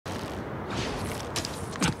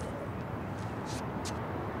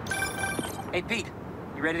Hey, Pete,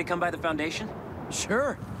 you ready to come by the Foundation?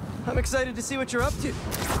 Sure. I'm excited to see what you're up to.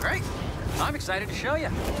 Great. I'm excited to show you.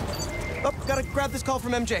 Oh, gotta grab this call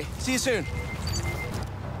from MJ. See you soon.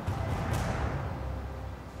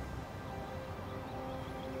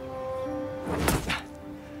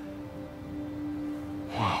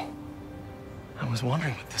 Whoa. I was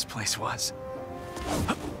wondering what this place was.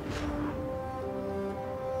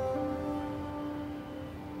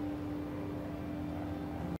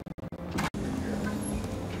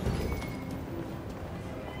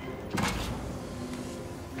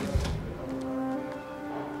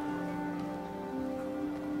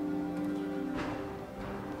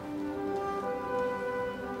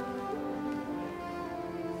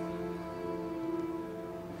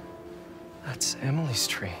 That's Emily's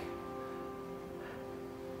tree.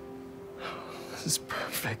 This is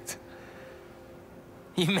perfect.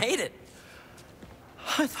 You made it.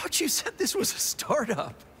 I thought you said this was a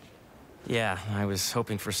startup. Yeah, I was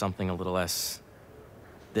hoping for something a little less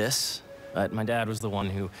this, but my dad was the one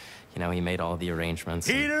who, he made all the arrangements.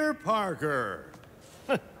 Peter Parker.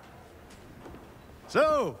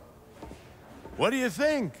 So, what do you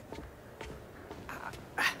think?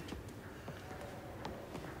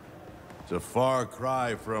 It's a far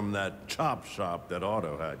cry from that chop shop that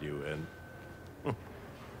Otto had you in.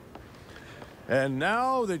 And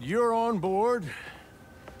now that you're on board,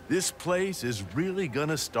 this place is really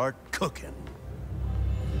gonna start cooking.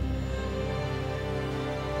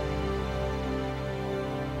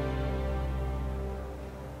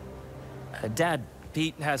 Dad,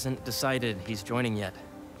 Pete hasn't decided he's joining yet.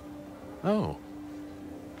 Oh,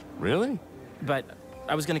 really? But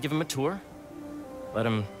I was gonna give him a tour, let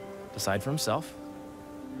him decide for himself.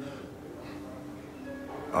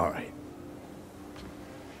 All right.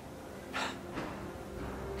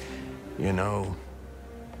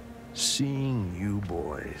 Seeing you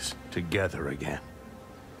boys together again.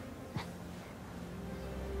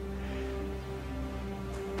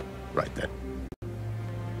 Right then.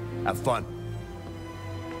 Have fun.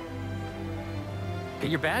 Get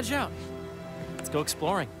your badge out. Let's go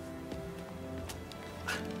exploring.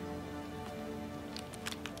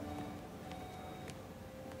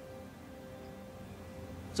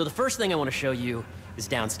 So the first thing I want to show you is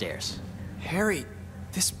downstairs. Harry,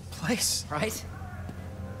 this place. Right?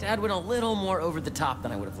 Dad went a little more over the top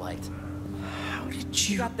than I would have liked. How did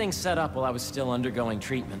He you... got things set up while I was still undergoing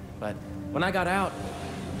treatment, but when I got out,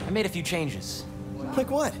 I made a few changes. Like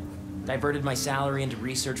what? Diverted my salary into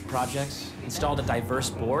research projects, installed a diverse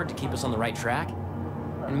board to keep us on the right track,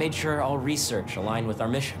 and made sure all research aligned with our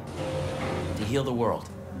mission, to heal the world.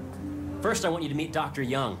 First, I want you to meet Dr.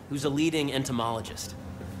 Young, who's a leading entomologist.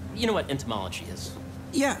 You know what entomology is?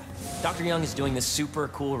 Yeah. Dr. Young is doing this super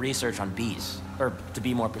cool research on bees, or to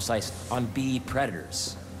be more precise, on bee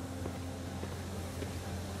predators.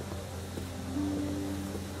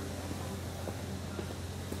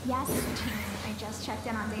 Yes, I just checked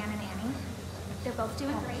in on Dan and Annie. They're both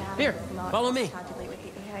doing great. Here, follow me. Calculate with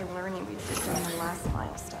the AI learning we've just done the last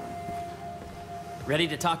milestone. Ready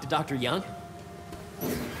to talk to Dr. Young?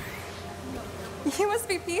 You must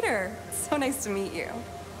be Peter. So nice to meet you.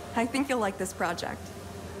 I think you'll like this project.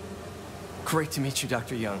 Great to meet you,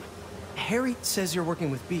 Dr. Young. Harry says you're working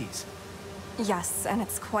with bees. Yes, and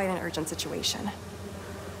it's quite an urgent situation.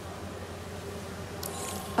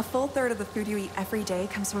 A full third of the food you eat every day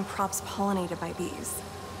comes from crops pollinated by bees.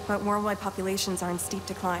 But worldwide populations are in steep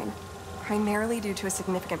decline, primarily due to a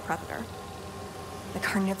significant predator, the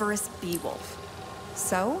carnivorous bee wolf.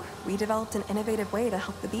 So, we developed an innovative way to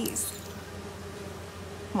help the bees.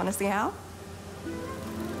 Want to see how?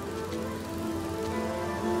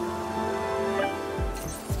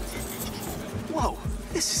 Whoa,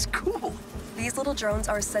 this is cool. These little drones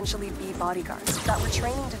are essentially bee bodyguards that we're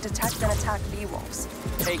training to detect and attack bee wolves.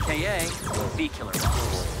 AKA bee killer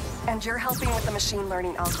bombs. And you're helping with the machine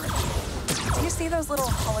learning algorithm. Do you see those little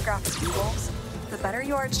holographic bee wolves? The better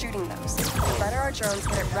you are at shooting those, the better our drones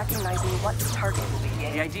get at recognizing what's target.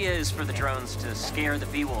 The idea is for the drones to scare the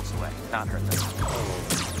bee wolves away, not hurt them.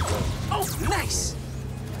 Oh, nice!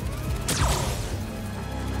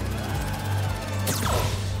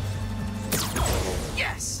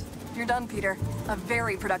 Yes! You're done, Peter. A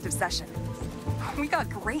very productive session. We got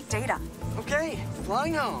great data. Okay,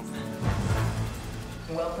 flying home.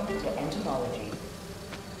 Welcome to entomology.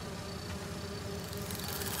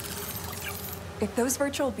 If those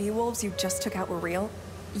virtual bee wolves you just took out were real,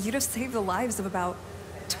 you'd have saved the lives of about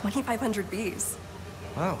 2,500 bees.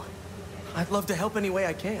 Wow. I'd love to help any way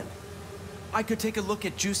I can. I could take a look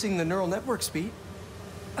at juicing the neural network speed.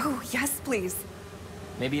 Oh, yes, please.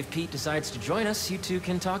 Maybe if Pete decides to join us, you two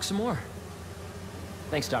can talk some more.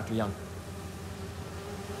 Thanks, Dr. Young.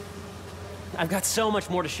 I've got so much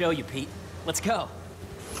more to show you, Pete. Let's go.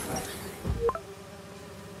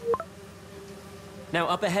 Now,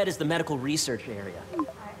 up ahead is the medical research area.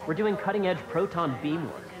 We're doing cutting-edge proton beam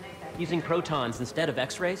work, using protons instead of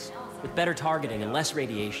X-rays, with better targeting and less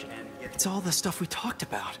radiation. It's all the stuff we talked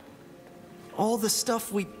about. All the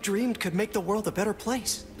stuff we dreamed could make the world a better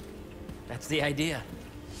place. That's the idea.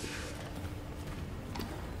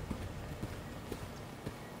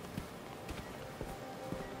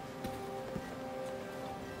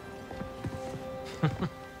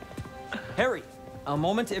 Harry! A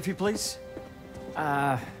moment, if you please.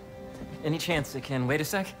 Any chance it can wait a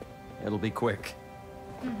sec? It'll be quick.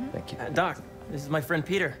 Thank you. Doc, this is my friend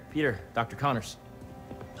Peter. Peter, Dr. Connors.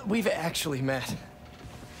 We've actually met.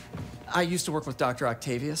 I used to work with Dr.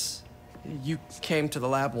 Octavius. You came to the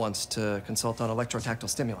lab once to consult on electrotactile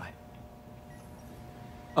stimuli.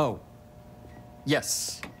 Oh.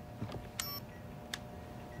 Yes.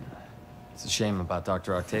 It's a shame about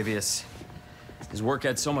Dr. Octavius. His work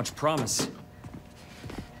had so much promise.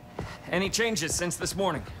 Any changes since this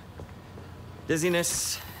morning?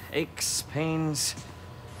 Dizziness, aches, pains,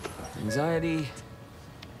 anxiety,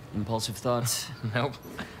 impulsive thoughts? Nope.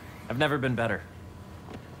 I've never been better.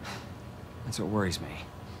 That's what worries me.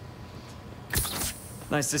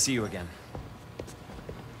 Nice to see you again.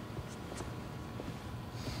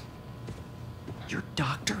 Your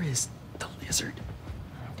doctor is the lizard.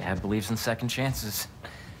 Dad believes in second chances.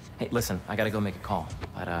 Hey, listen, I gotta go make a call,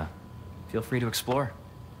 but feel free to explore.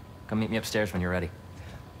 Come meet me upstairs when you're ready.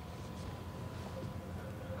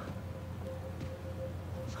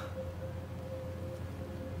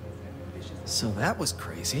 So that was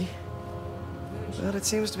crazy. But it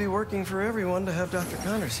seems to be working for everyone to have Dr.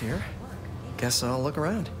 Connors here. Guess I'll look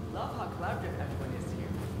around.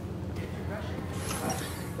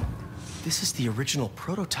 This is the original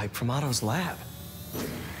prototype from Otto's lab.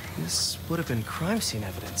 This would have been crime scene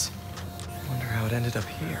evidence. Wonder how it ended up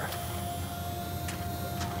here.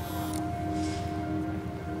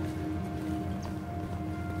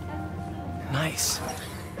 Nice.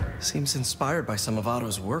 Seems inspired by some of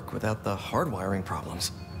Otto's work without the hardwiring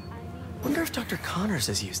problems. Wonder if Dr. Connors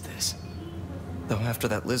has used this. Though after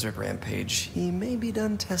that lizard rampage, he may be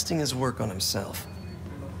done testing his work on himself.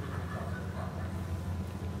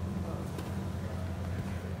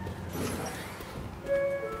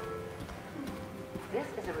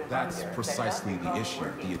 That's precisely the issue.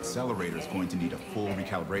 The accelerator is going to need a full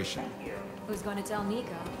recalibration. Who's going to tell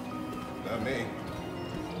Nico? Not me.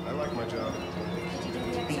 I like my job.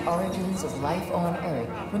 The origins of life on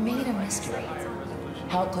Earth remain a mystery.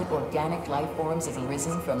 How could organic life forms have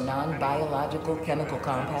arisen from non-biological chemical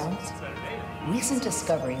compounds? Recent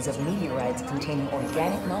discoveries of meteorites containing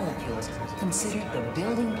organic molecules considered the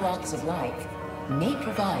building blocks of life may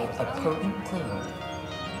provide a potent clue.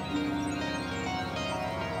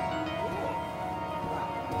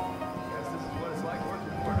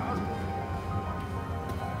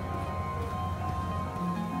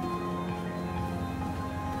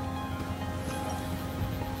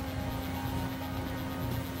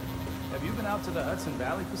 Have you been out to the Hudson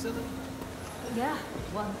Valley facility? Yeah,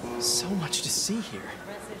 once. So much to see here.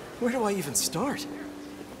 Where do I even start?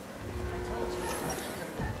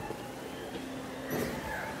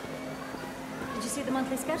 Did you see the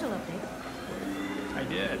monthly schedule update? I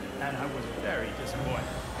did, and I was very disappointed.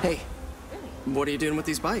 Hey, what are you doing with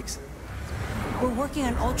these bikes? We're working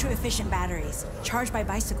on ultra-efficient batteries, charged by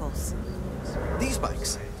bicycles. These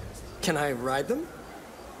bikes? Can I ride them?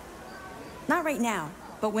 Not right now,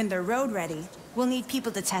 but when they're road ready, we'll need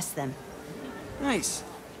people to test them. Nice.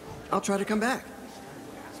 I'll try to come back.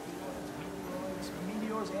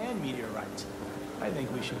 Meteors and meteorites. I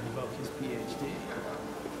think we should revoke his PhD.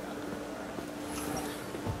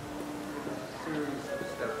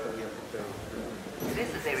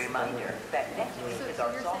 This is a reminder that next week is our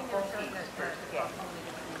softball team's first game.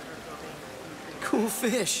 Cool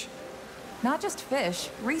fish. Not just fish,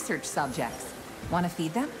 research subjects. Want to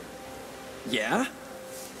feed them? Yeah?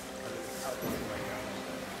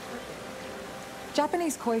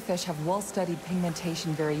 Japanese koi fish have well-studied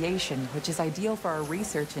pigmentation variation, which is ideal for our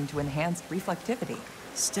research into enhanced reflectivity.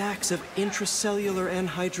 Stacks of intracellular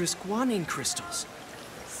anhydrous guanine crystals.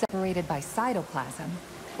 Separated by cytoplasm,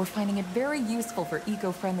 we're finding it very useful for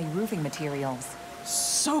eco-friendly roofing materials.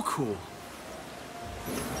 So cool.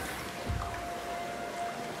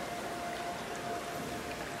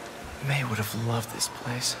 May would have loved this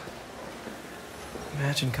place.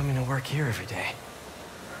 Imagine coming to work here every day.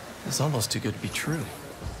 It's almost too good to be true.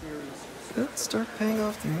 Let's start paying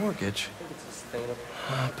off the mortgage.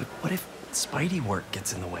 But what if Spidey work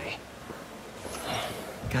gets in the way?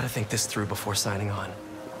 Gotta think this through before signing on.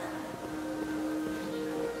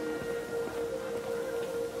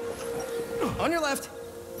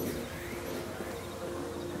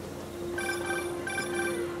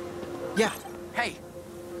 Yeah, Hey,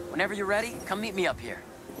 whenever you're ready, come meet me up here.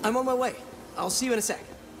 I'm on my way. I'll see you in a sec.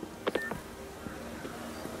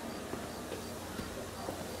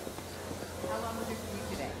 How long was your commute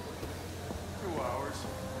today? 2 hours.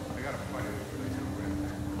 I gotta find it.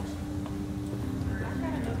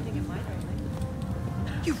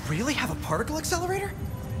 You really have a particle accelerator?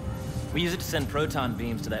 We use it to send proton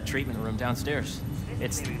beams to that treatment room downstairs.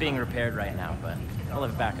 It's being repaired right now, but I'll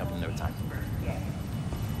have it back up in no time.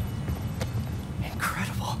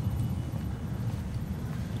 Incredible.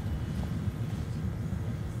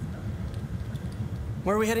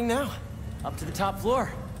 Where are we heading now? Up to the top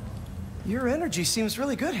floor. Your energy seems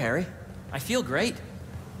really good, Harry. I feel great.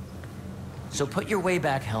 So put your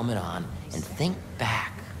Wayback helmet on and think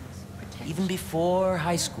back. Even before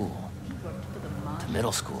high school. To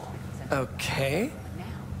middle school. Okay.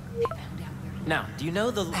 Now, do you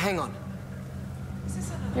know the... Hang on.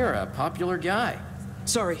 You're a popular guy.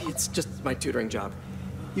 Sorry, it's just my tutoring job.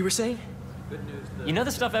 You were saying? You know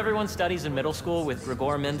the stuff everyone studies in middle school with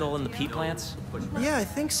Gregor Mendel and the pea plants? Yeah, I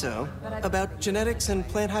think so. About genetics and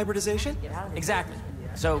plant hybridization? Exactly.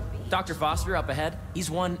 So, Dr. Foster up ahead,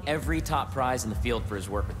 he's won every top prize in the field for his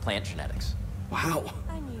work with plant genetics. Wow.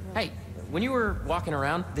 Hey, when you were walking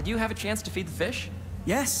around, did you have a chance to feed the fish?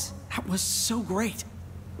 Yes, that was so great.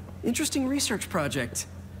 Interesting research project.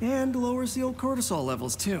 And lowers the old cortisol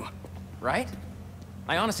levels, too. Right?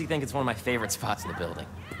 I honestly think it's one of my favorite spots in the building.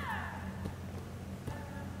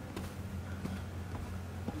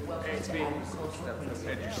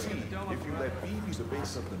 And you see, if you let B be the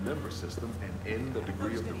base of the member system and N the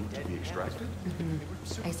degree of the root to be extracted,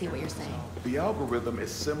 I see what you're saying. the algorithm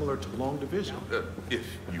is similar to long division, if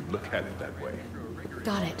you look at it that way.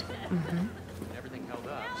 Got it.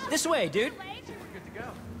 This way, dude.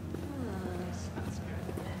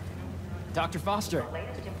 Dr. Foster.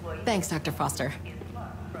 Thanks, Dr. Foster.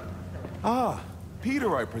 Ah,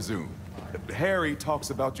 Peter, I presume. Harry talks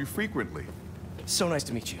about you frequently. So nice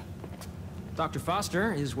to meet you. Dr.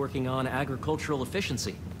 Foster is working on agricultural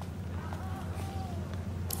efficiency.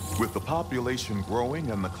 With the population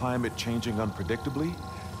growing and the climate changing unpredictably,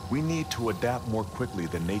 we need to adapt more quickly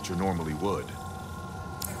than nature normally would.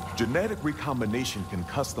 Genetic recombination can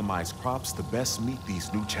customize crops to best meet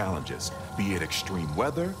these new challenges, be it extreme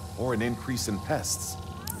weather or an increase in pests.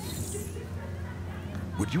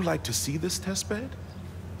 Would you like to see this testbed?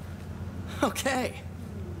 Okay.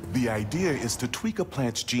 The idea is to tweak a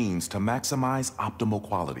plant's genes to maximize optimal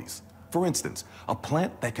qualities. For instance, a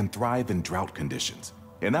plant that can thrive in drought conditions.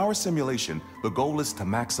 In our simulation, the goal is to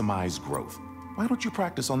maximize growth. Why don't you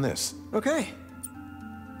practice on this? Okay.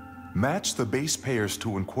 Match the base pairs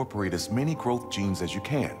to incorporate as many growth genes as you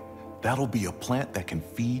can. That'll be a plant that can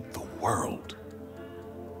feed the world.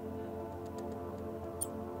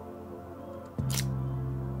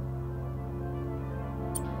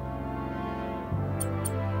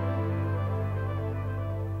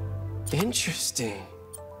 Interesting.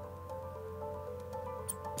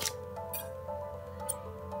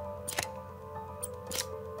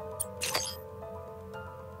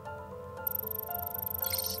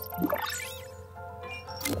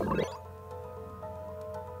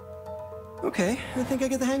 Okay, I think I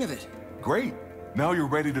get the hang of it. Great. Now you're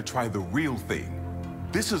ready to try the real thing.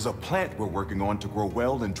 This is a plant we're working on to grow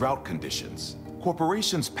well in drought conditions.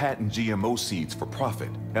 Corporations patent GMO seeds for profit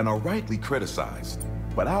and are rightly criticized.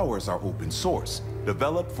 But ours are open source,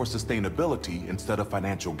 developed for sustainability instead of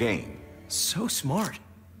financial gain. So smart.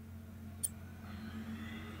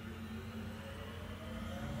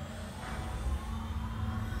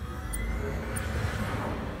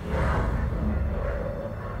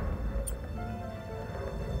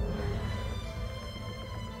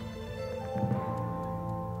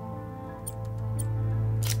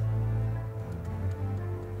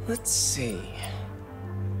 Let's see.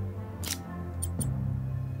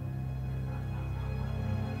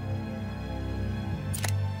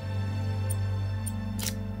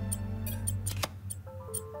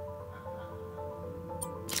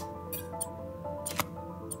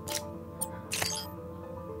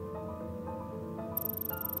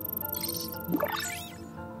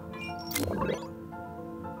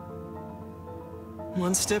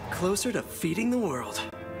 One step closer to feeding the world.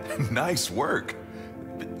 Nice work.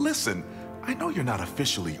 Listen, I know you're not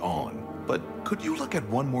officially on, but could you look at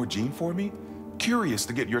one more gene for me? Curious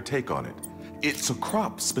to get your take on it. It's a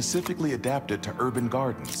crop specifically adapted to urban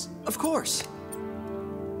gardens. Of course.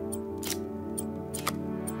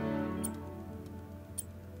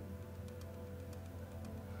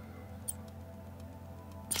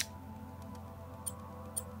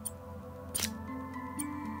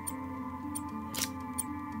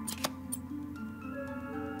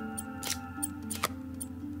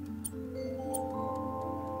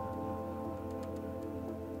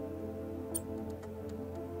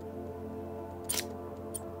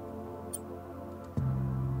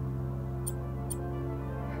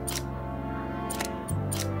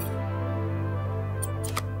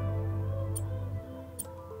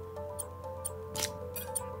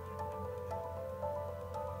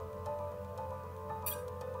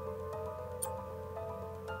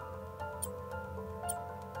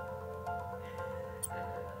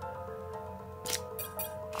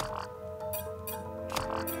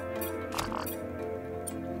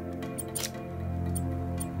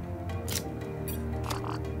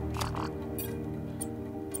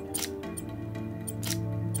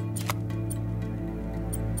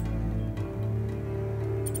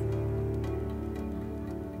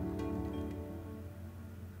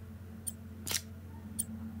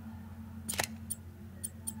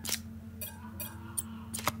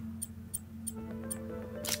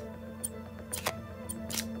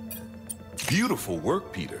 Beautiful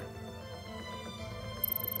work, Peter.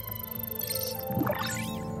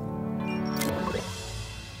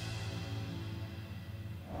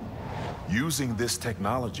 Using this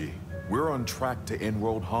technology, we're on track to end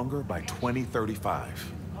world hunger by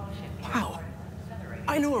 2035. Wow.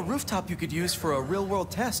 I know a rooftop you could use for a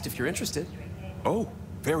real-world test if you're interested. Oh,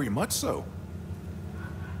 very much so.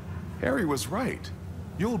 Harry was right.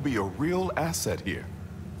 You'll be a real asset here.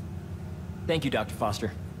 Thank you, Dr.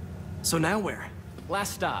 Foster. So now where?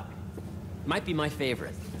 Last stop. Might be my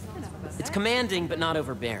favorite. It's commanding, but not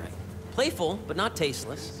overbearing. Playful, but not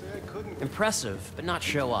tasteless. Impressive, but not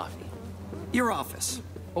show-offy. Your office.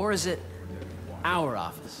 Or is it our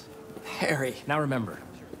office? Harry. Now remember,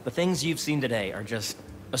 the things you've seen today are just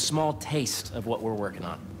a small taste of what we're working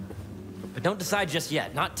on. But don't decide just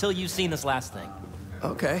yet, not till you've seen this last thing.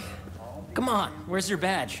 Okay. Come on, where's your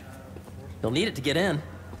badge? You'll need it to get in.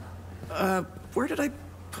 Where did I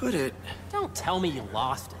put it? Don't tell me you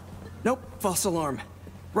lost it. Nope, false alarm.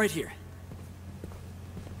 Right here.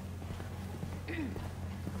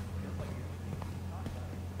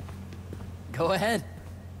 Go ahead.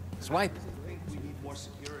 Swipe. We need more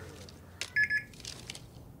security.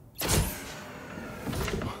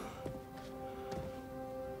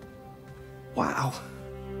 Wow.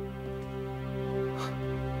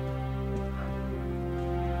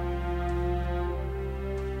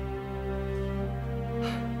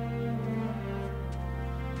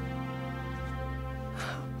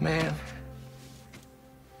 Man.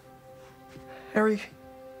 Harry.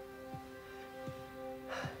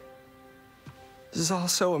 This is all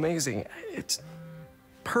so amazing. It's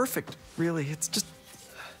perfect, really. It's just...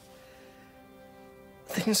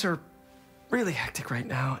 Things are really hectic right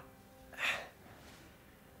now.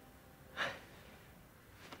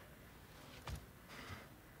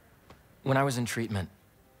 When I was in treatment,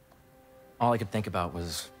 all I could think about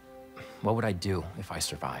was, what would I do if I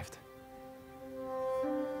survived?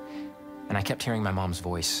 And I kept hearing my mom's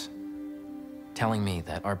voice, telling me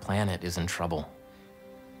that our planet is in trouble,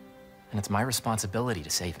 and it's my responsibility to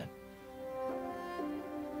save it.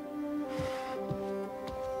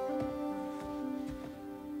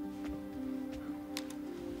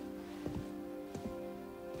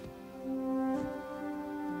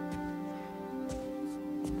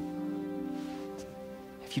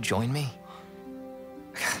 If you join me,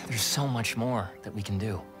 there's so much more that we can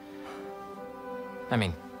do. I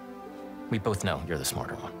mean, we both know you're the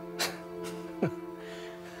smarter one.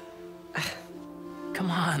 Come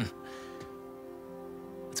on.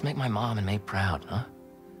 Let's make my mom and May proud, huh?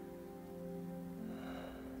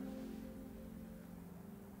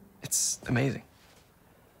 It's amazing.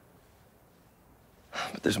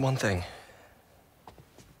 But there's one thing.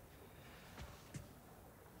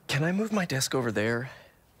 Can I move my desk over there?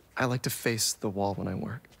 I like to face the wall when I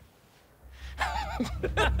work.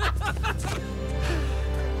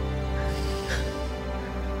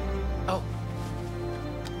 Oh,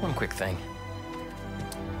 one quick thing.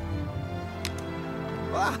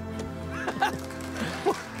 Ah.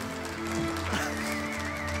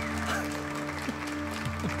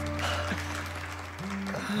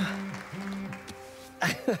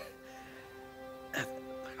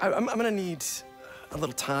 I'm gonna need a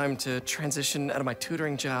little time to transition out of my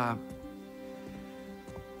tutoring job.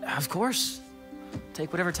 Of course.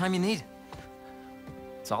 Take whatever time you need.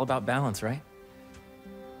 It's all about balance, right?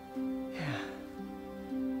 Yeah.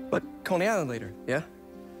 But Coney Island later, yeah?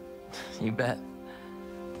 You bet.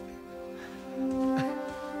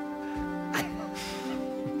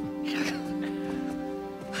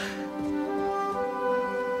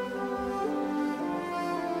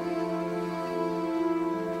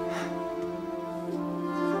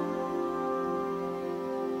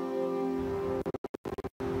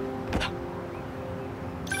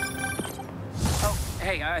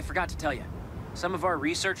 Hey, I forgot to tell you. Some of our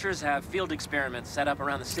researchers have field experiments set up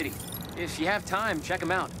around the city. If you have time, check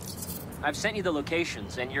them out. I've sent you the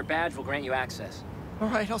locations, and your badge will grant you access. All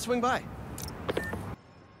right, I'll swing by.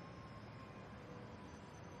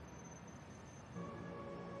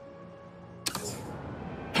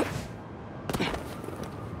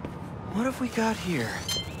 What have we got here?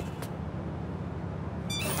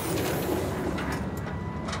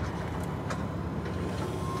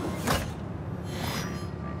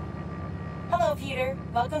 Hello, Peter.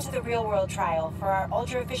 Welcome to the real-world trial for our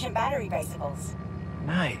ultra-efficient battery bicycles.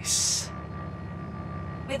 Nice.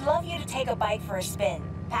 We'd love you to take a bike for a spin,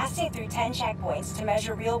 passing through 10 checkpoints to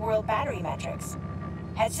measure real-world battery metrics.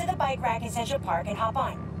 Head to the bike rack in Central Park and hop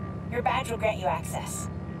on. Your badge will grant you access.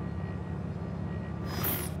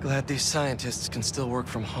 Glad these scientists can still work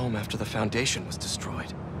from home after the Foundation was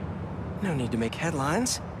destroyed. No need to make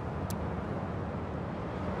headlines.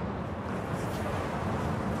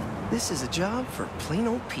 This is a job for plain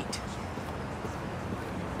old Pete.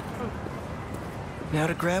 Now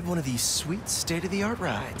to grab one of these sweet state-of-the-art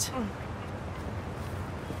rides.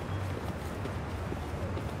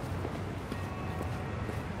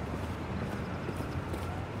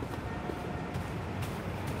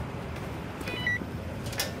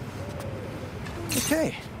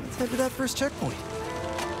 Okay, let's head to that first checkpoint.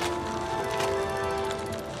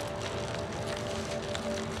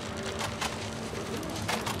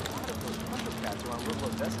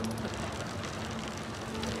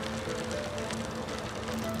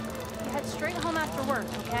 Head straight home after work,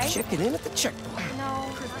 okay? Check it in at the checkpoint. No.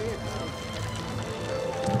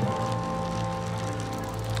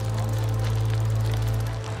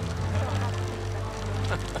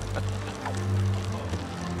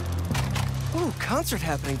 Ooh, concert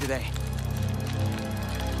happening today.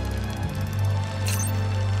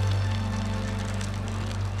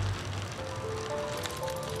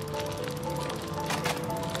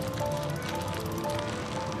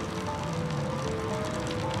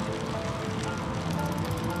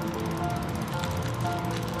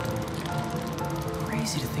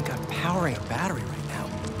 Crazy to think I'm powering a battery right now.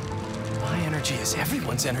 My energy is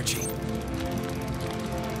everyone's energy.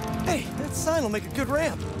 Hey, that sign will make a good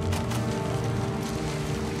ramp.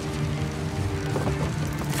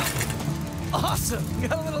 Awesome!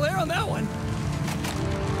 Got a little air on that one.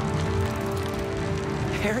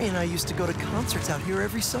 Harry and I used to go to concerts out here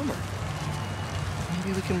every summer.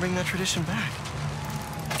 Maybe we can bring that tradition back.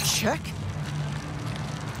 Check.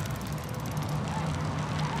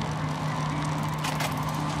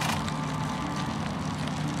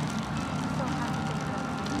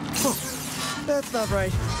 Oh, that's not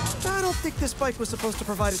right. I don't think this bike was supposed to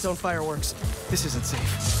provide its own fireworks. This isn't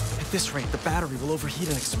safe. At this rate, the battery will overheat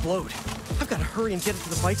and explode. I've got to hurry and get it to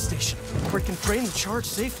the bike station, where it can drain the charge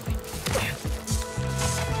safely.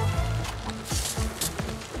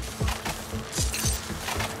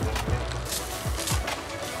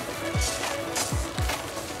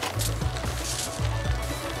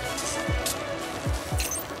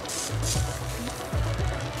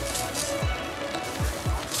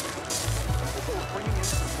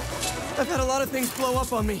 I've had a lot of things blow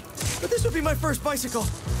up on me, but this would be my first bicycle.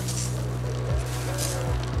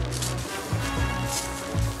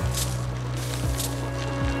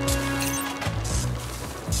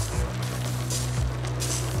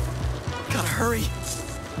 Gotta hurry.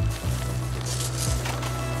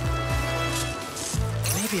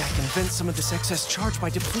 Maybe I can vent some of this excess charge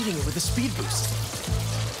by depleting it with a speed boost.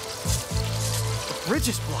 The bridge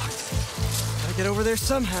is blocked. Gotta get over there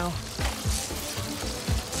somehow.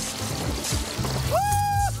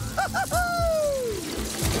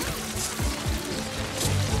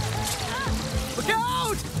 Look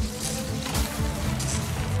out!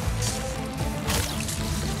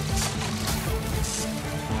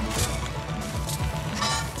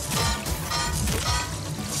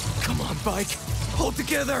 Come on, bike. Hold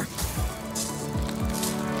together.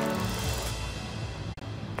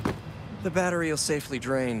 The battery will safely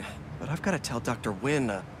drain, but I've got to tell Dr. Wynn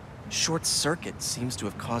a short circuit seems to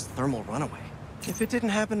have caused thermal runaway. If it didn't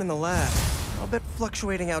happen in the lab, I'll bet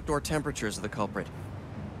fluctuating outdoor temperatures are the culprit.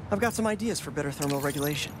 I've got some ideas for better thermal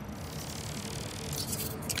regulation.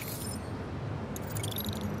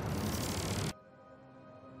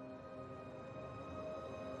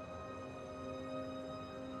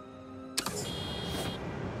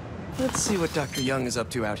 Let's see what Dr. Young is up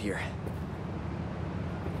to out here.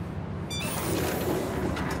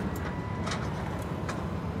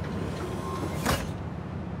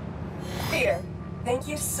 Peter, thank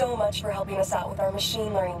you so much for helping us out with our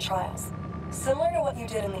machine learning trials. Similar to what you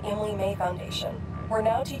did in the Emily May Foundation, we're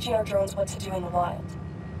now teaching our drones what to do in the wild.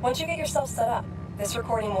 Once you get yourself set up, this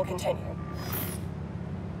recording will continue.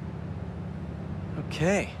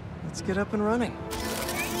 Okay, let's get up and running.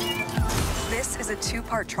 This is a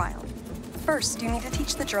two-part trial. First, you need to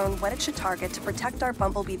teach the drone what it should target to protect our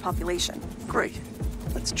bumblebee population. Great.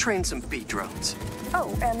 Let's train some bee drones.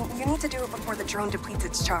 Oh, and you need to do it before the drone depletes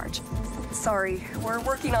its charge. Sorry, we're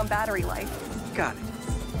working on battery life. Got it.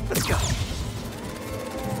 Let's go.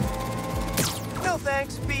 No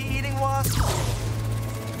thanks, bee-eating wasp.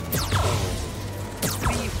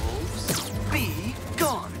 Bee wolves, be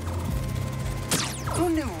gone. Who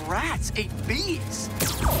knew rats ate bees?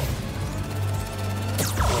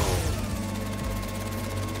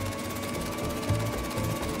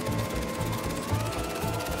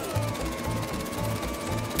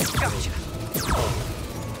 Gotcha.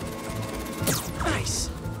 Nice.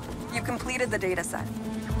 You completed the data set.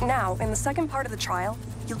 Now, in the second part of the trial,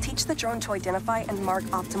 you'll teach the drone to identify and mark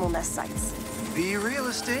optimal nest sites. Bee real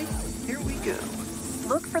estate, here we go.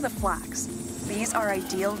 Look for the flags. These are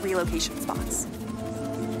ideal relocation spots.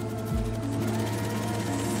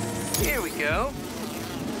 Here we go.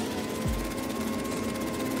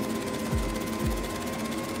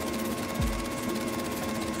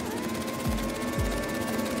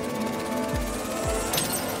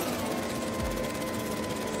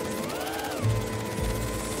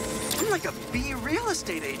 I'm like a bee real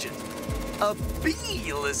estate agent. A bee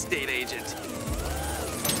real estate agent.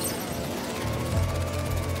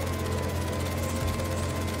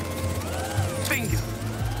 Bingo.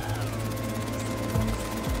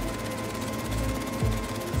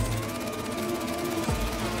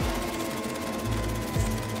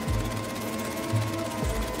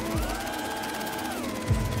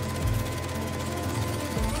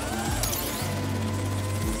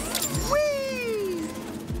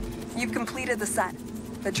 You've completed the set.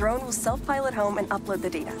 The drone will self-pilot home and upload the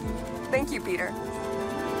data. Thank you, Peter.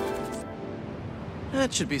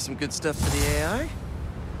 That should be some good stuff for the AI.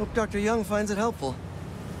 Hope Dr. Young finds it helpful.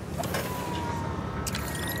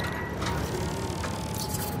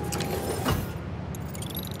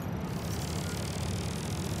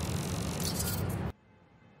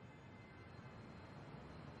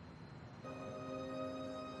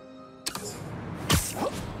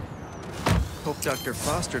 Hope Dr.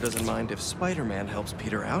 Foster doesn't mind if Spider-Man helps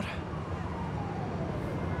Peter out.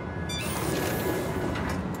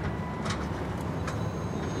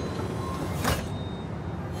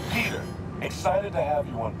 Peter, excited to have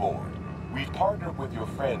you on board. We've partnered with your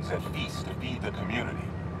friends at Feast to feed the community,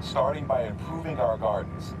 starting by improving our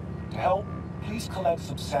gardens. To help, please collect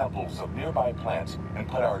some samples of nearby plants and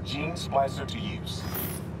put our gene splicer to use.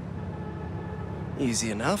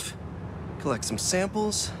 Easy enough. Collect some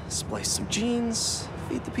samples, splice some genes,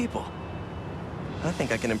 feed the people. I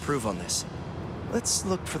think I can improve on this. Let's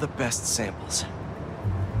look for the best samples.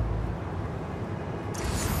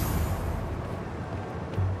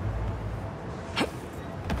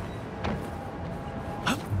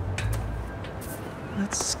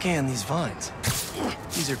 Let's scan these vines.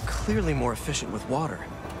 These are clearly more efficient with water.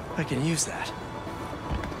 I can use that.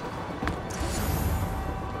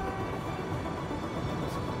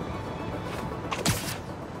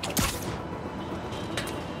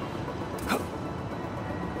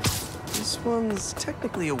 This one's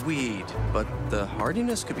technically a weed, but the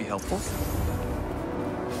hardiness could be helpful.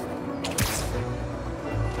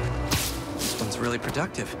 This one's really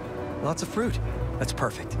productive. Lots of fruit. That's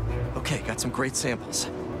perfect. Okay, got some great samples.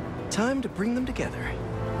 Time to bring them together.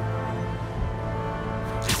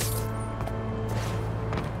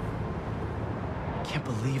 Can't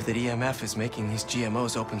believe that EMF is making these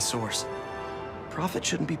GMOs open source. Profit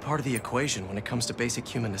shouldn't be part of the equation when it comes to basic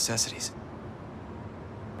human necessities.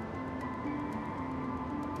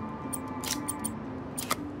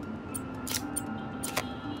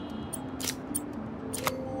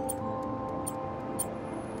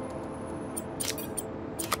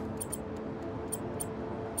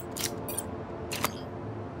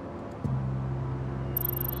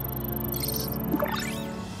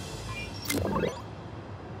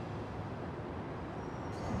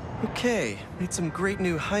 Okay, made some great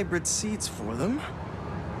new hybrid seeds for them.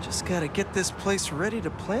 Just gotta get this place ready to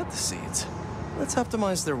plant the seeds. Let's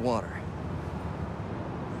optimize their water.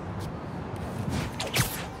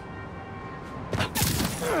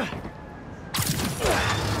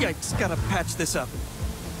 Yikes, gotta patch this up.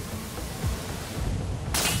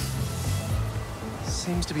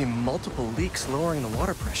 Seems to be multiple leaks lowering the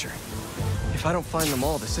water pressure. If I don't find them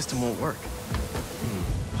all, the system won't work.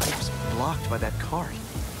 Pipe's blocked by that cart.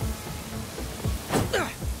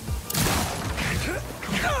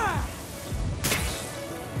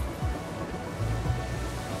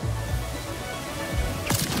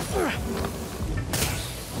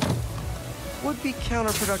 Would be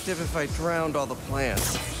counterproductive if I drowned all the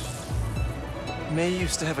plants. May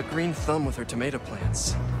used to have a green thumb with her tomato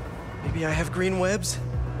plants. Maybe I have green webs?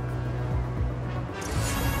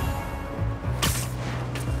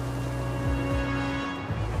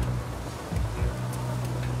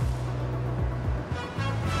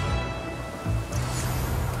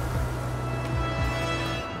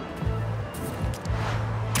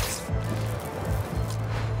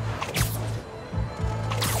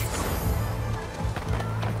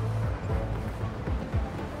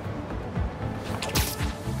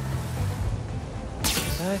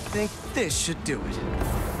 I think this should do it.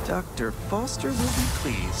 Dr. Foster will be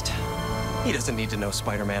pleased. He doesn't need to know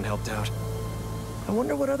Spider-Man helped out. I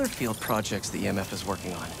wonder what other field projects the EMF is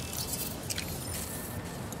working on.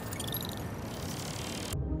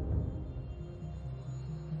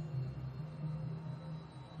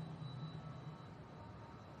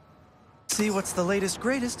 see what's the latest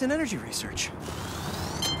greatest in energy research.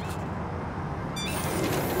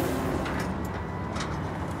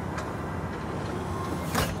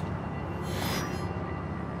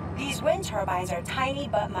 These wind turbines are tiny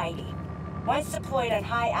but mighty. Once deployed on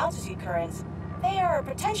high altitude currents, they are a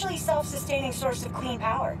potentially self-sustaining source of clean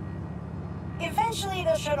power. Eventually,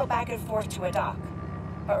 they'll shuttle back and forth to a dock.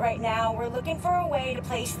 But right now, we're looking for a way to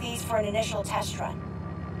place these for an initial test run.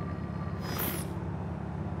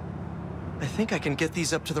 I think I can get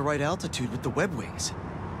these up to the right altitude with the web wings.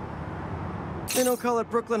 They don't call it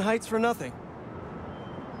Brookyln Heights for nothing.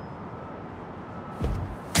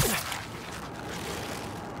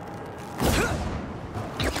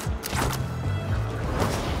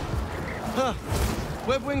 Huh.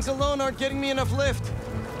 Web wings alone aren't getting me enough lift.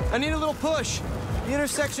 I need a little push. The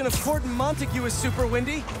intersection of Court and Montague is super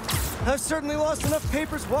windy. I've certainly lost enough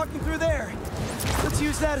papers walking through there. Let's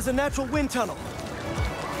use that as a natural wind tunnel.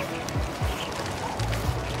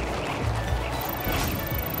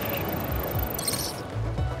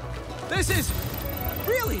 This is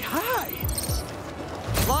really high.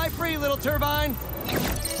 Fly free, little turbine.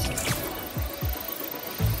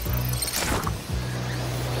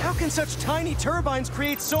 How can such tiny turbines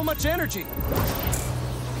create so much energy?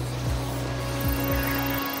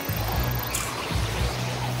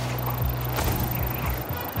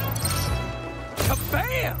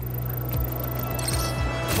 Kabam!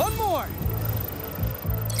 One more.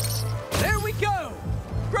 There we go.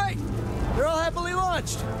 Great. They're all happily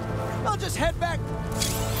launched. I'll just head back.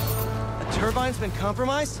 The turbine's been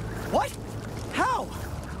compromised? What? How?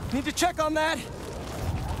 Need to check on that.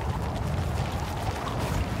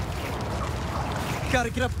 Gotta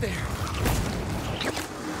get up there.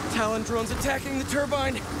 Talon drone's attacking the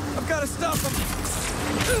turbine. I've gotta stop them.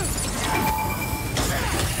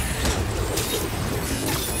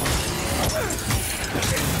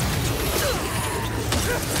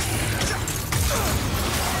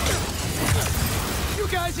 You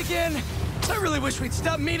guys again? I really wish we'd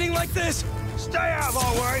stop meeting like this. Stay out,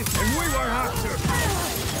 all right, and we won't have to.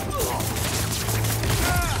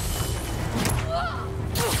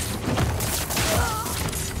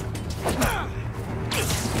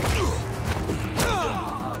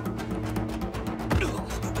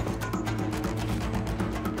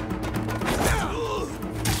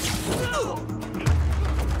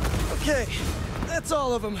 Okay, that's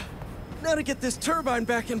all of them. Now to get this turbine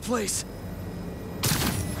back in place.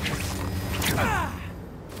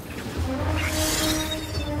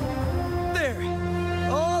 There,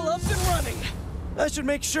 all up and running. I should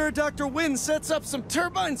make sure Dr. Wynn sets up some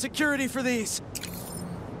turbine security for these.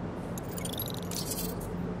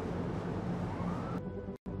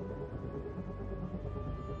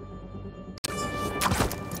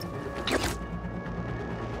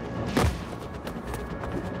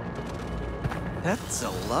 That's a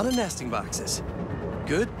lot of nesting boxes.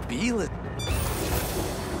 Good bee-lit.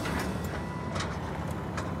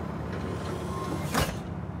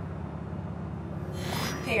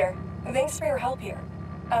 Peter, thanks for your help here.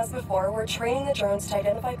 As before, we're training the drones to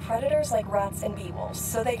identify predators like rats and bee wolves,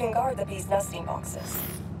 so they can guard the bees' nesting boxes.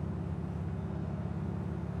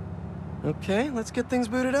 Okay, let's get things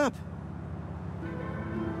booted up.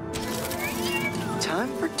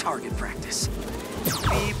 Time for target practice.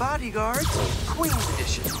 Bee Bodyguards, Queen's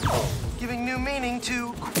Edition. Giving new meaning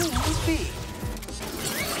to Queen's Bee.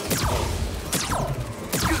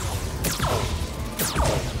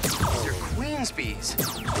 These are Queen's Bees.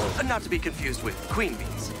 Not to be confused with Queen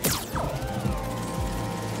Bees.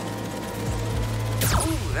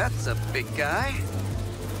 Ooh, that's a big guy.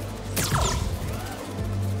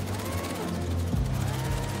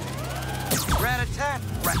 Rat-a-tat,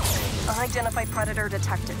 rat. Unidentified predator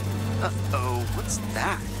detected. Uh-oh, what's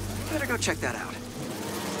that? Better go check that out.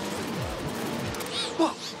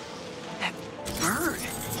 Whoa! That bird!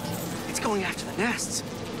 It's going after the nests,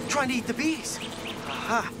 trying to eat the bees.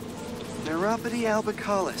 Aha! Neuropody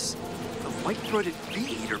albicollis, the white-throated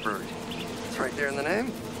bee-eater bird. It's right there in the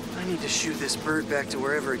name. I need to shoo this bird back to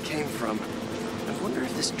wherever it came from. I wonder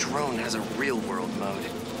if this drone has a real-world mode.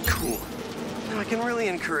 Cool. Now I can really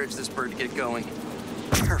encourage this bird to get going.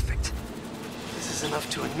 Perfect. This is enough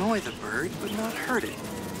to annoy the bird, but not hurt it.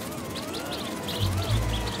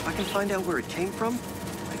 If I can find out where it came from,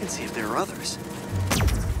 I can see if there are others.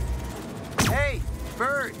 Hey,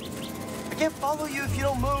 bird! I can't follow you if you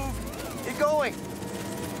don't move. Get going.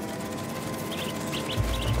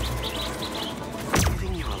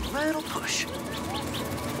 Giving you a little push.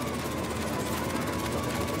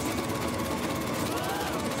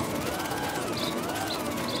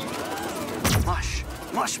 Mush,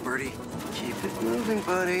 mush, birdie. Keep it moving,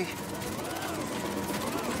 buddy.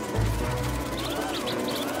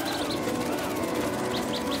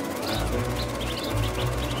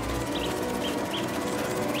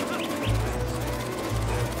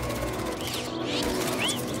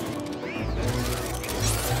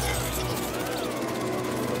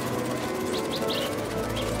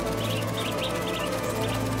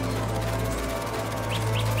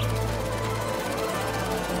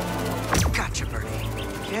 Gotcha, Birdie.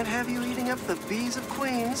 Can't have you eating up the bees of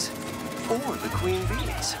queens, or the queen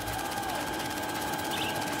bees.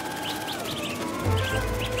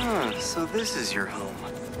 Huh, so this is your home.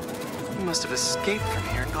 You must have escaped from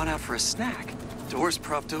here and gone out for a snack. Door's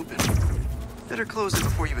propped open. Better close it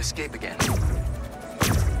before you escape again.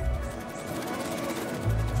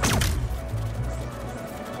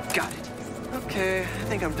 Got it. Okay, I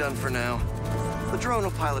think I'm done for now. The drone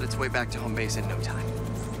will pilot its way back to home base in no time.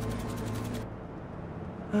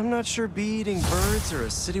 I'm not sure bee-eating birds are a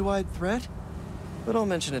citywide threat, but I'll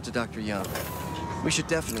mention it to Dr. Young. We should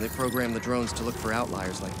definitely program the drones to look for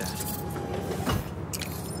outliers like that.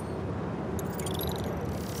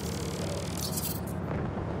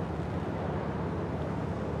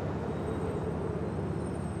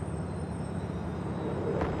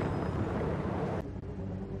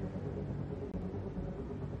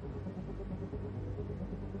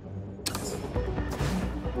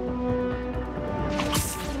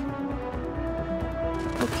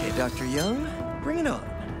 Okay, Dr. Young, bring it on.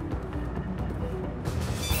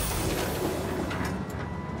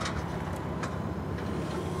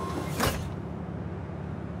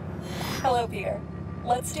 Hello, Peter.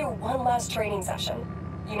 Let's do one last training session.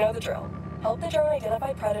 You know the drill. Help the drone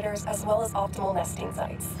identify predators as well as optimal nesting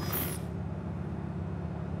sites.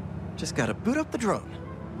 Just gotta boot up the drone.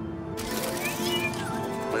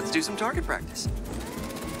 Let's do some target practice.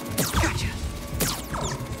 Gotcha.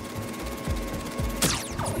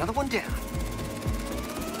 Another one down.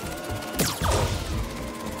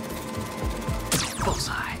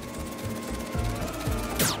 Bullseye.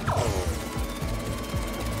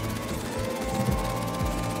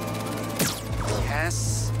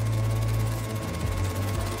 Yes.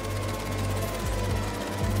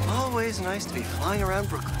 Always nice to be flying around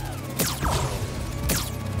Brookyln.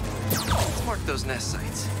 Let's mark those nest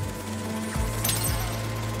sites.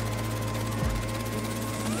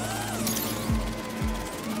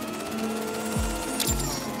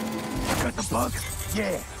 Got the bug?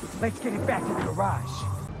 Yeah. Let's get it back to the garage.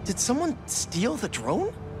 Did someone steal the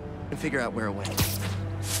drone? And figure out where it went.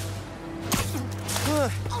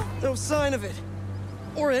 No sign of it.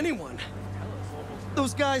 Or anyone.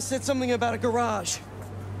 Those guys said something about a garage.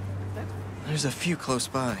 There's a few close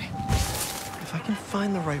by. If I can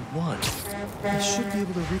find the right one, I should be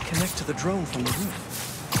able to reconnect to the drone from the roof.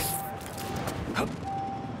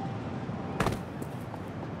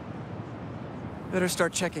 Better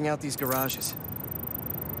start checking out these garages.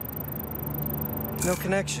 No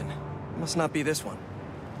connection. Must not be this one.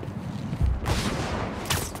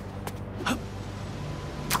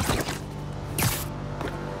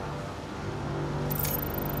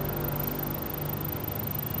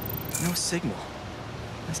 No signal.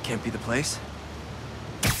 This can't be the place.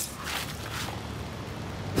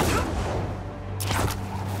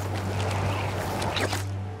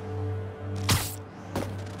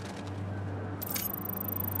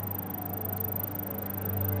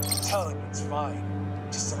 Tell him it's fine.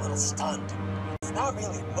 Just a little stunned. It's not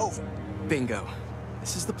really moving. Bingo.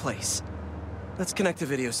 This is the place. Let's connect the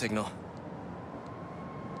video signal.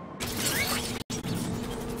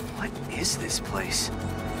 What is this place?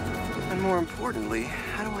 And more importantly,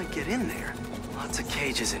 how do I get in there? Lots of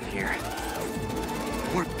cages in here.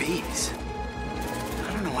 More bees.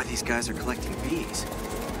 I don't know why these guys are collecting bees.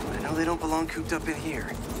 But I know they don't belong cooped up in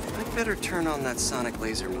here. I'd better turn on that sonic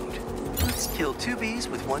laser mode. Let's kill 2 bees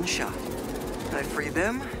with 1 shot. I free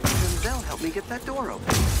them, and they'll help me get that door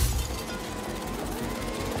open.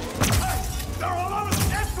 They're all over the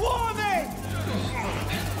nest swarming!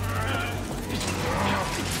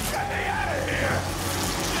 Get me out of here!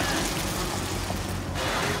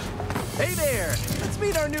 Hey there! Let's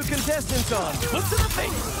meet our new contestants on Foot to the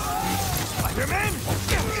Face! Spider-Man!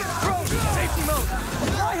 Drone! Safety mode!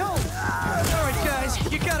 Fly home! Alright guys,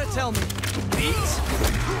 you gotta tell me. Bees?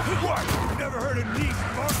 What? Never heard of niche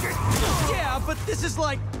market? Yeah, but this is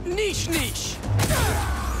like niche.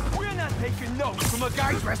 We're not taking notes from a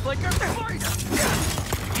guy dressed like a spider!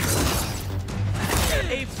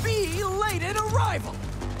 A bee-laden arrival!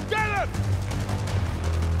 Get him!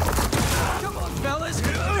 Come on, fellas.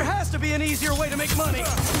 There has to be an easier way to make money.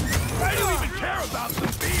 I don't even care about the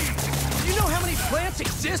bees! You know how many plants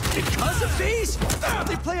exist because of bees?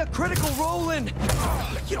 They play a critical role in...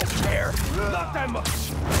 You don't care. Not that much.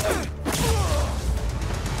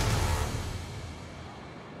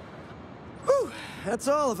 Whew, that's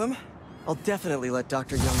all of them. I'll definitely let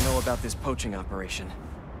Dr. Young know about this poaching operation.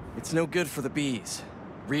 It's no good for the bees,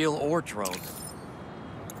 real or drone.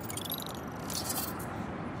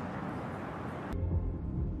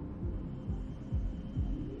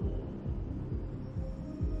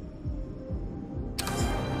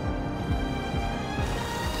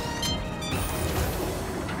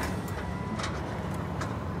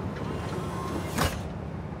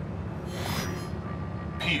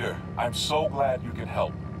 Peter, I'm so glad you can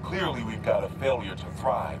help. Clearly we've got a failure to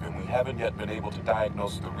thrive, and we haven't yet been able to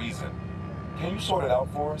diagnose the reason. Can you sort it out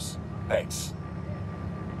for us? Thanks.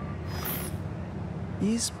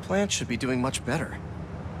 These plants should be doing much better.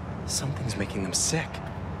 Something's making them sick.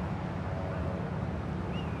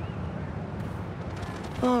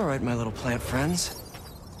 All right, my little plant friends.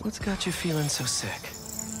 What's got you feeling so sick?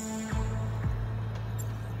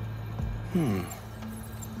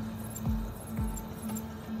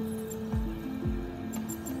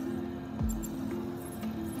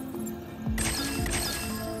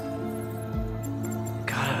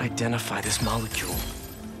 Identify this molecule.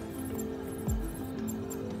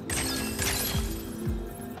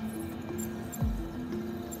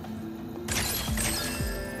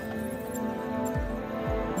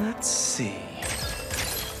 Let's see.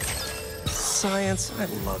 Science, I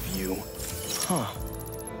love you. Huh.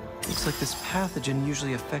 Looks like this pathogen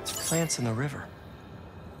usually affects plants in the river.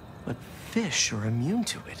 But fish are immune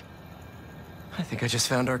to it. I think I just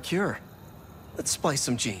found our cure. Let's splice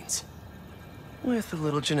some genes. With a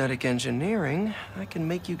little genetic engineering, I can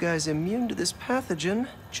make you guys immune to this pathogen,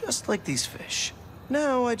 just like these fish.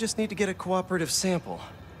 Now I just need to get a cooperative sample.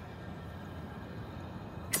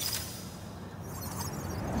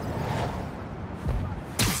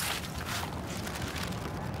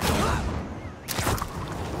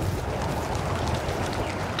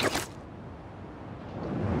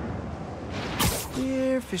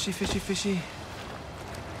 Here, fishy, fishy, fishy.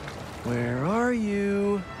 Where are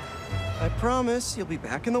you? I promise you'll be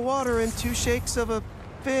back in the water in 2 shakes of a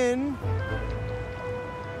fin.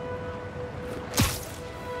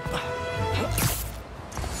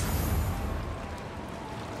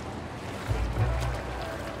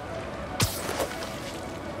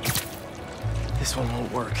 This one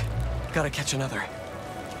won't work. Gotta catch another.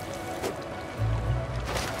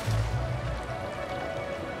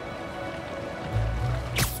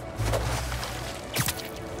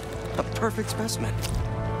 A perfect specimen.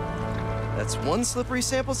 That's 1 slippery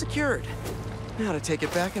sample secured. Now to take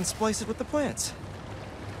it back and splice it with the plants.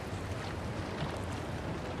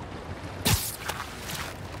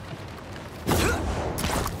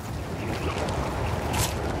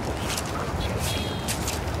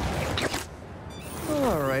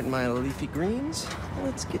 All right, my leafy greens.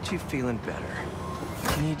 Let's get you feeling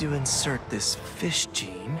better. Need to insert this fish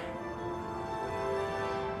gene.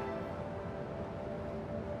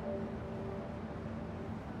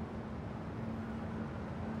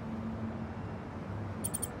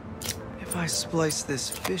 If I splice this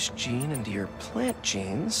fish gene into your plant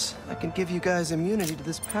genes, I can give you guys immunity to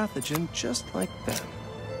this pathogen just like them.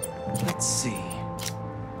 Let's see.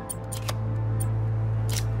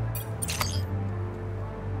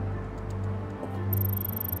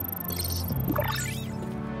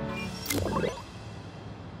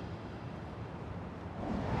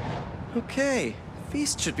 Okay,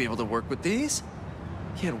 Feast should be able to work with these.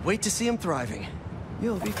 Can't wait to see him thriving.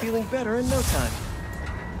 You'll be feeling better in no time.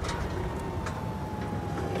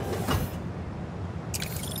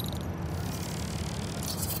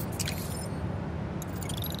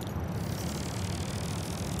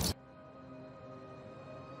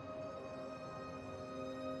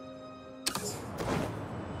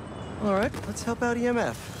 All right, let's help out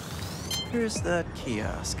EMF. Here's that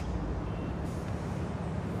kiosk.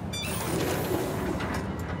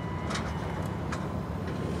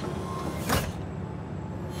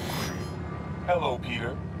 Hello,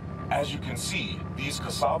 Peter. As you can see, these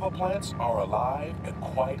cassava plants are alive and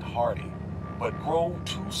quite hardy, but grow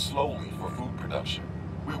too slowly for food production.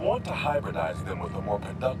 We want to hybridize them with a more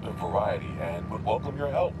productive variety and would welcome your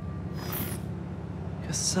help.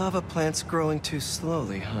 Cassava plants growing too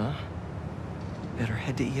slowly, huh? Better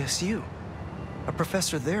head to ESU. A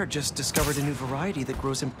professor there just discovered a new variety that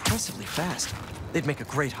grows impressively fast. They'd make a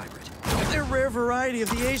great hybrid. Their rare variety of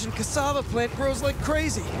the Asian cassava plant grows like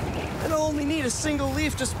crazy. And I'll only need a single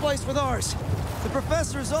leaf to splice with ours. The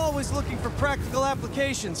professor is always looking for practical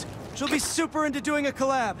applications. She'll be super into doing a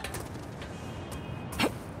collab.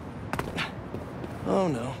 Oh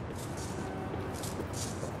no.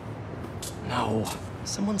 No.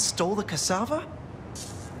 Someone stole the cassava?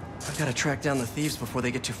 I've got to track down the thieves before they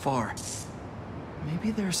get too far.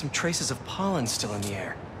 Maybe there are some traces of pollen still in the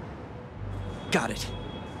air. Got it.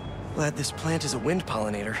 Glad this plant is a wind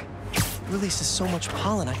pollinator. It releases so much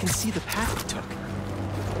pollen I can see the path it took.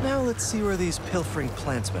 Now let's see where these pilfering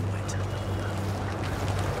plantsmen went.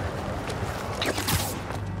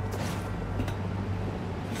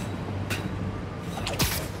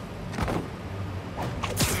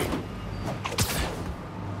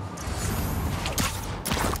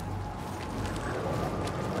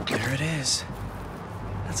 There it is.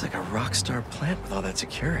 That's like a rock star plant with all that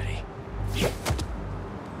security.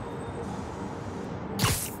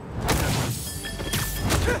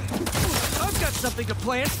 I've got something to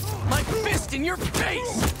plant. My fist in your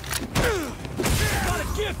face! Got a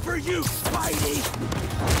gift for you, Spidey!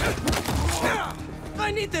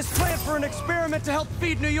 I need this plant for an experiment to help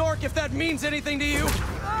feed New York, if that means anything to you.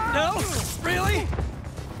 No? Really?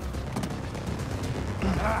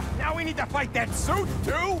 Now we need to fight that suit,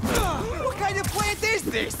 too? What kind of plant is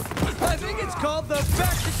this? I think it's called the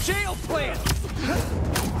back to jail plant.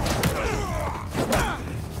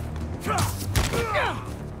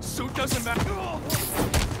 Suit doesn't matter.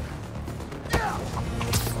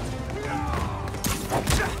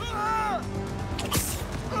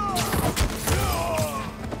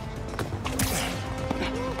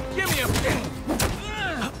 Give me a...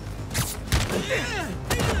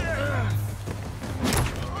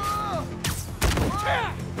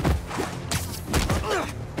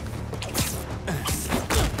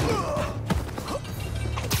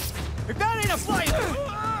 If that ain't a flight!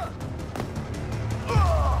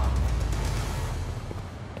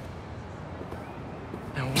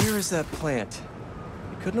 Now where is that plant?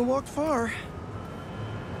 You couldn't have walked far.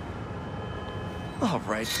 All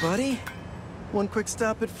right, buddy. One quick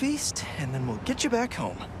stop at Feast, and then we'll get you back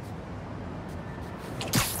home.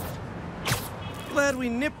 Glad we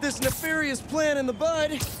nipped this nefarious plan in the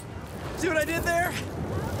bud. See what I did there?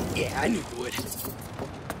 Yeah, I knew you would.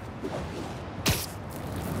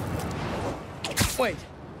 Wait,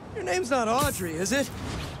 your name's not Audrey, is it?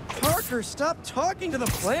 Parker, stop talking to the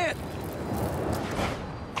plant.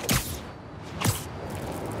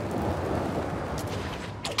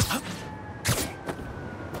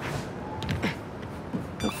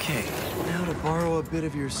 Okay, now to borrow a bit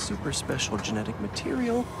of your super special genetic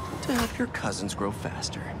material to help your cousins grow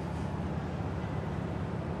faster.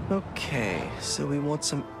 Okay, so we want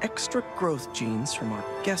some extra growth genes from our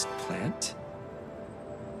guest plant.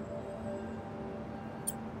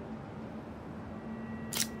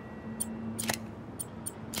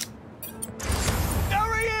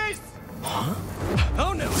 There he is! Huh?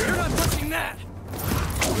 Oh no, you're not touching that!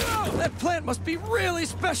 That plant must be really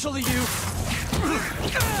special to you!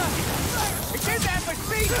 It did that for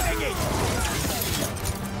speed thingy!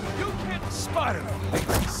 You can't spot him!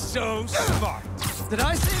 So smart! Did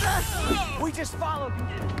I say that? We just followed him.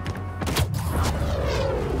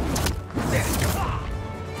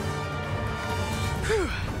 Whew,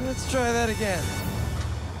 let's try that again.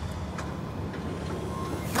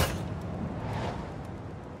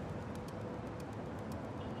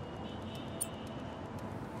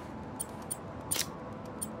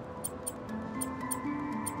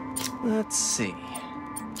 Let's see.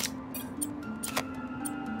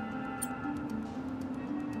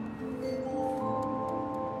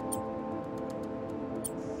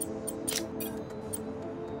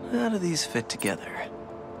 How do these fit together?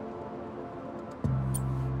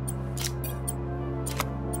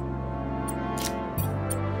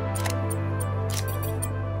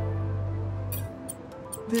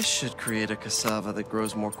 This should create a cassava that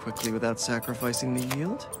grows more quickly without sacrificing the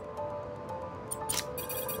yield.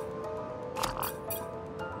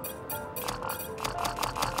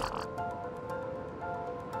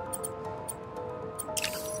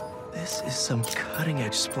 This is some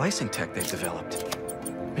cutting-edge splicing tech they've developed.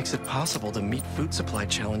 Makes it possible to meet food supply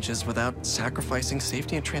challenges without sacrificing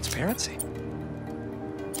safety and transparency.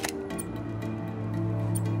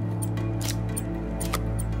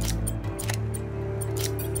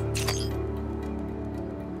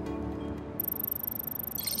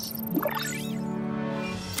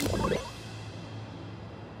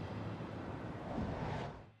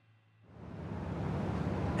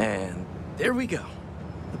 And there we go.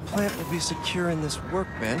 The plant will be secure in this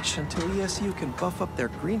workbench until ESU can buff up their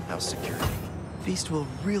greenhouse security. Feast will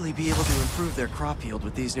really be able to improve their crop yield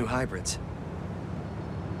with these new hybrids.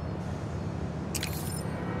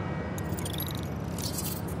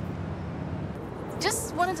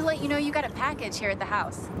 Just wanted to let you know you got a package here at the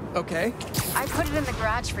house. Okay. I put it in the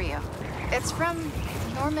garage for you. It's from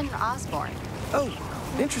Norman Osborn. Oh,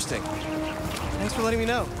 interesting. Thanks for letting me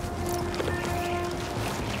know.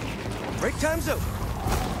 Break time's over.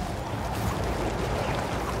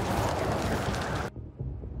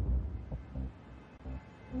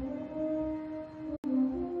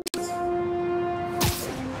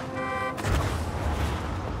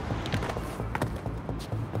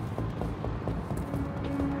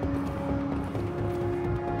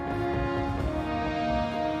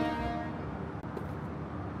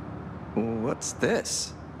 What's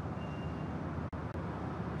this?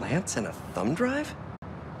 Lance and a thumb drive?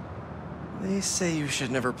 They say you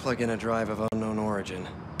should never plug in a drive of unknown origin.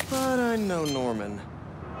 But I know Norman,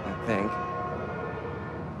 I think.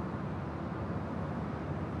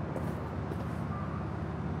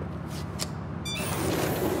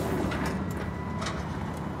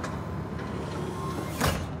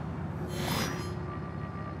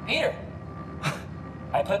 Peter!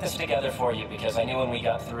 I put this together for you because I knew when we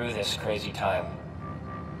got through this crazy time,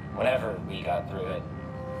 whenever we got through it,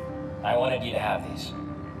 I wanted you to have these.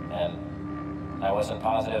 And I wasn't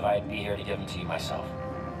positive I'd be here to give them to you myself.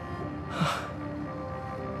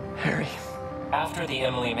 Harry. After the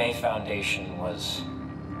Emily May Foundation was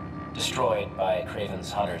destroyed by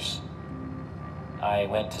Craven's hunters, I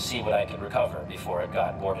went to see what I could recover before it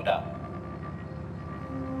got boarded up.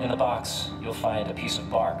 In the box, you'll find a piece of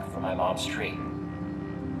bark from my mom's tree,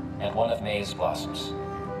 and one of May's blossoms.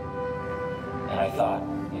 And I thought,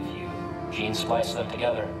 if you gene splice them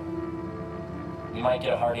together, you might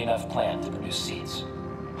get a hardy enough plant to produce seeds.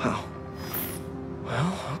 Wow.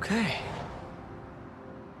 Well, okay.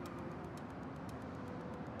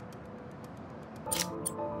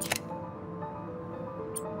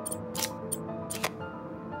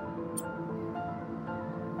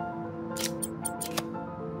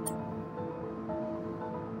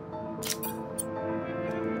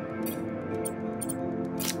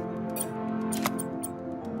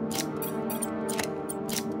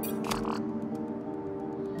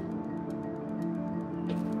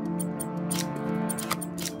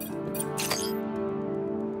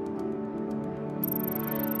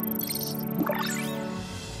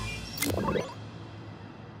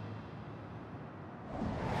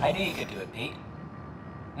 I knew you could do it, Pete.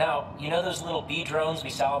 Now, you know those little bee drones we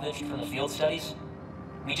salvaged from the field studies?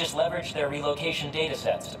 We just leveraged their relocation data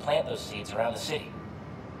sets to plant those seeds around the city.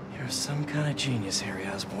 You're some kind of genius, Harry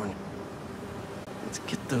Osborn. Let's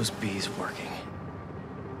get those bees working.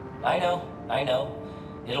 I know.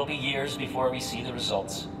 It'll be years before we see the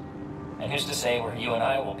results. And who's to say where you and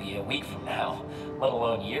I will be a week from now, let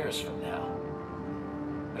alone years from now?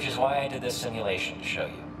 Which is why I did this simulation to show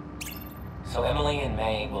you. So Emily and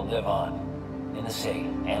May will live on in the city,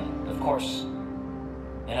 and of course,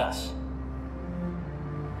 in us.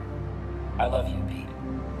 I love you, Pete.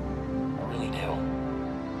 I really do.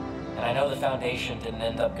 And I know the Foundation didn't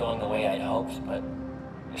end up going the way I'd hoped, but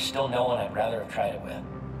there's still no one I'd rather have tried it with.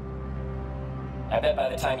 I bet by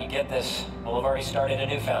the time you get this, we'll have already started a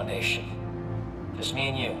new Foundation. Just me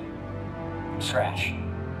and you. From scratch.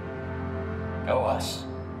 Go us.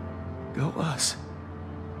 Go us.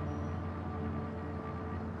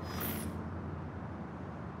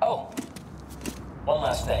 Oh, one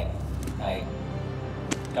last thing. I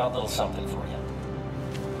got a little something for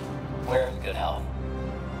you. Wear it in good health.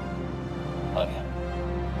 Love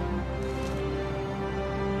you.